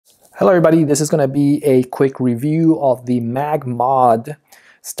Hello everybody, this is going to be a quick review of the MagMod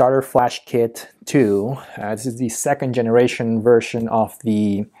Starter Flash Kit 2. This is the second generation version of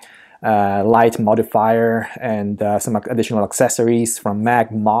the light modifier and some additional accessories from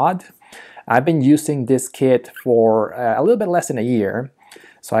MagMod. I've been using this kit for a little bit less than a year,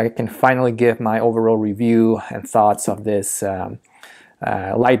 so I can finally give my overall review and thoughts of this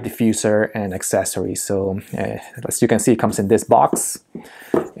light diffuser and accessories. So as you can see, it comes in this box,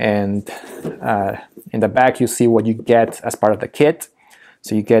 and in the back you see what you get as part of the kit.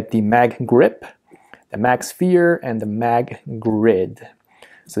 So you get the mag grip, the mag sphere, and the mag grid.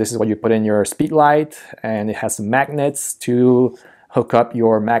 So this is what you put in your speedlite, and it has some magnets to hook up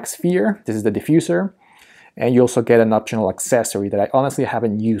your mag sphere. This is the diffuser. And you also get an optional accessory that I honestly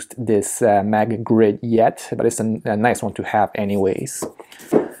haven't used, this mag grid yet, but it's a nice one to have anyways.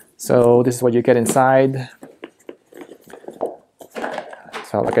 So this is what you get inside.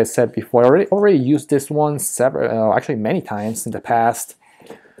 So like I said before, I already used this one actually many times in the past.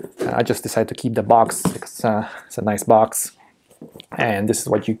 I just decided to keep the box because it's a nice box. And this is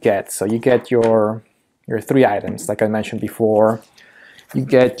what you get. So you get your three items, like I mentioned before. You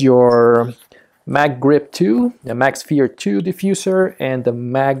get your Mag Grip 2, the Mag Sphere 2 diffuser, and the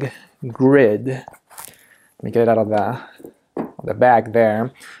Mag Grid. Let me get it out of the bag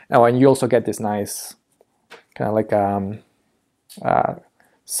there. Oh, and you also get this nice kind of like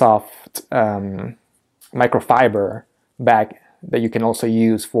soft microfiber bag that you can also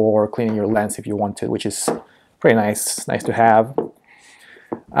use for cleaning your lens if you want to, which is pretty nice to have.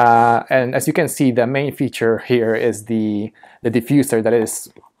 And as you can see, the main feature here is the diffuser that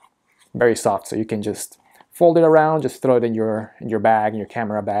is very soft, so you can just fold it around, just throw it in your bag, in your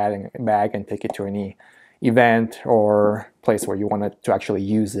camera bag, and take it to any event or place where you want to actually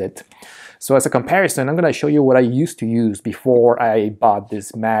use it. So as a comparison, I'm going to show you what I used to use before I bought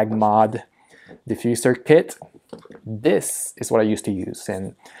this MagMod diffuser kit. This is what I used to use,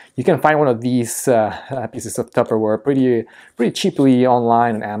 and you can find one of these pieces of Tupperware pretty cheaply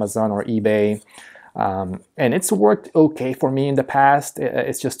online on Amazon or eBay. And it's worked okay for me in the past.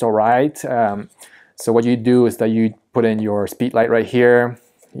 It's just all right. So what you do is that you put in your speedlight right here,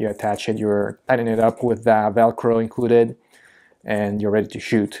 you attach it, you're tightening it up with Velcro included, and you're ready to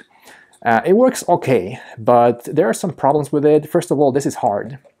shoot. It works okay, but there are some problems with it. First of all, this is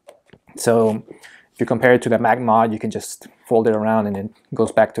hard. So if you compare it to the MagMod, you can just fold it around and it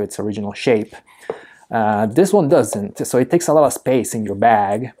goes back to its original shape. This one doesn't, so it takes a lot of space in your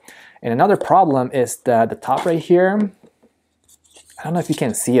bag. And another problem is the top right here. I don't know if you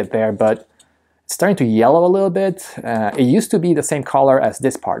can see it there, but it's starting to yellow a little bit. It used to be the same color as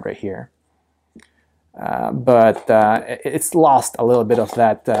this part right here. But it's lost a little bit of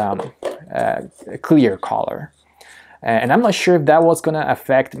that clear color. And I'm not sure if that was going to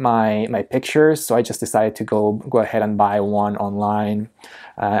affect my pictures, so I just decided to go ahead and buy one online.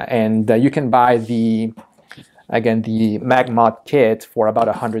 And you can buy the MagMod kit for about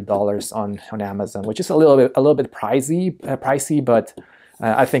 $100 on Amazon, which is a little bit pricey, but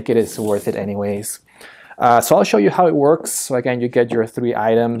I think it is worth it anyways. So I'll show you how it works. So again, you get your three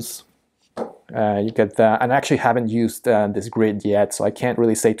items. You get and I actually haven't used this grid yet, so I can't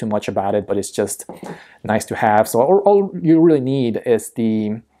really say too much about it, but it's just nice to have. So all you really need is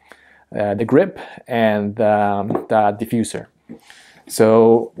the grip and the diffuser.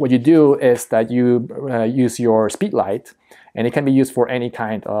 So what you do is that you use your speedlight, and it can be used for any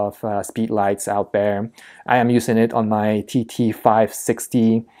kind of speedlights out there. I am using it on my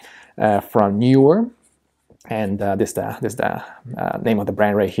TT560 from Newer, and this is the name of the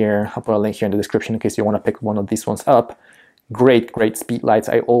brand right here. I'll put a link here in the description in case you want to pick one of these ones up. Great speedlights.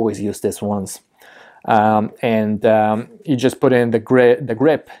 I always use this ones. You just put in the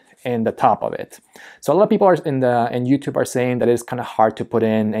grip in the top of it. So a lot of people in YouTube are saying that it's kind of hard to put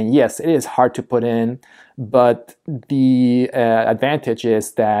in, and yes, it is hard to put in, but the advantage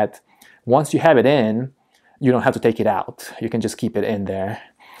is that once you have it in, you don't have to take it out. You can just keep it in there.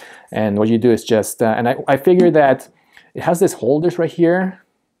 And what you do is just, and I figure that it has these holders right here.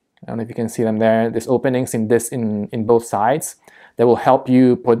 I don't know if you can see them there. There's openings in both sides that will help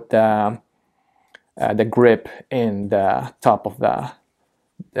you put the grip in the top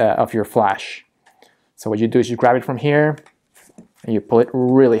of your flash. So what you do is you grab it from here and you pull it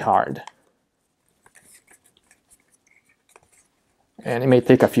really hard. And it may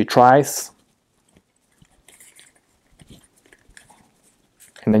take a few tries.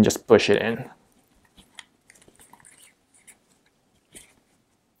 And then just push it in.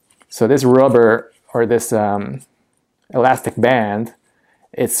 So this rubber or this elastic band,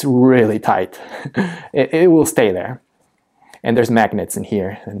 it's really tight. It will stay there. And there's magnets in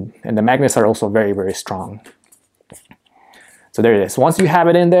here, and the magnets are also very, very strong. So there it is. Once you have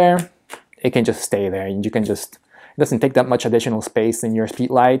it in there, it can just stay there, and you can just, it doesn't take that much additional space in your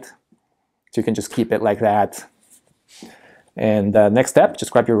speedlite, so you can just keep it like that. And next step,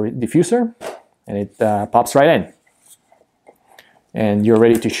 just grab your diffuser, and it pops right in. And you're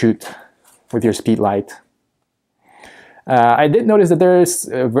ready to shoot with your speedlite. I did notice that there is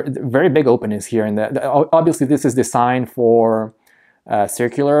very big openness here, and obviously this is designed for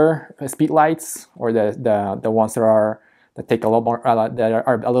circular speedlights, or the ones that take a lot more, that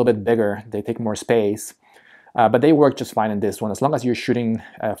are a little bit bigger. They take more space, but they work just fine in this one. As long as you're shooting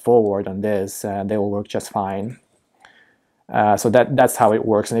forward on this, they will work just fine. So that's how it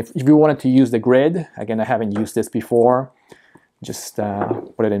works. And if you wanted to use the grid, again, I haven't used this before, just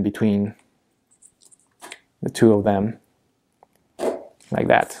put it in between the two of them, like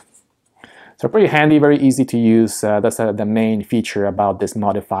that. So pretty handy, very easy to use. That's the main feature about this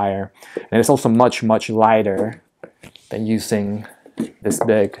modifier. And it's also much, much lighter than using this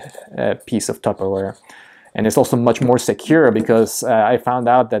big piece of Tupperware. And it's also much more secure, because I found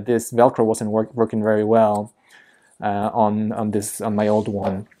out that this Velcro wasn't working very well on my old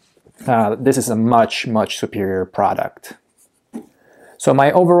one. This is a much, much superior product. So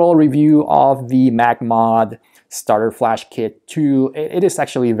my overall review of the MagMod Starter Flash Kit 2, it is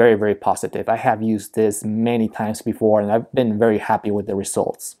actually very, very positive. I have used this many times before, and I've been very happy with the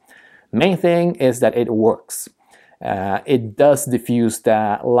results. Main thing is that it works. It does diffuse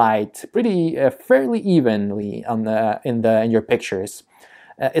the light pretty fairly evenly in your pictures.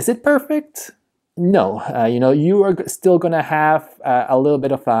 Is it perfect? No. You know, you are still gonna have a little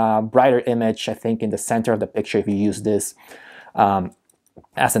bit of a brighter image, I think, in the center of the picture if you use this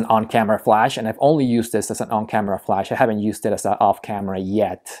as an on-camera flash, and I've only used this as an on-camera flash. I haven't used it as an off-camera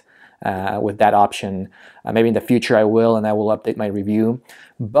yet with that option. Maybe in the future I will, and I will update my review.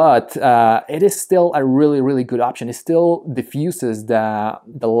 But it is still a really, really good option. It still diffuses the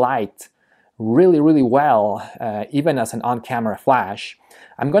light really, really well, even as an on-camera flash.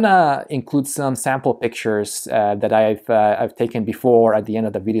 I'm gonna include some sample pictures that I've taken before at the end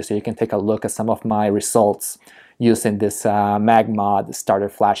of the video, so you can take a look at some of my results using this MagMod Starter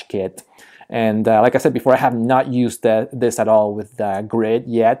Flash Kit. And like I said before, I have not used this at all with the grid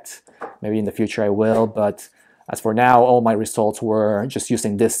yet. Maybe in the future I will, but as for now, all my results were just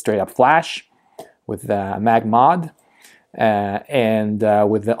using this straight up flash with the MagMod and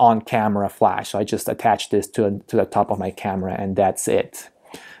with the on-camera flash. So I just attached this to the top of my camera, and that's it.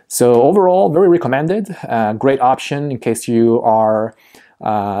 So overall, very recommended. Great option in case you are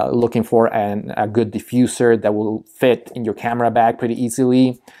looking for a good diffuser that will fit in your camera bag pretty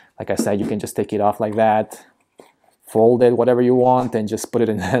easily. Like I said, you can just take it off like that, fold it, whatever you want, and just put it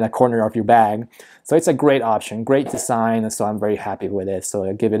in a corner of your bag. So it's a great option, great design, so I'm very happy with it. So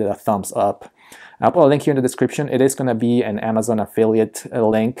I give it a thumbs up. I'll put a link here in the description. It is going to be an Amazon affiliate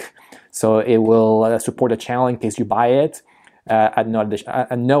link, so it will support the channel in case you buy it at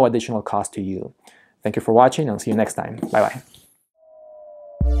no additional cost to you. Thank you for watching, and I'll see you next time. Bye-bye.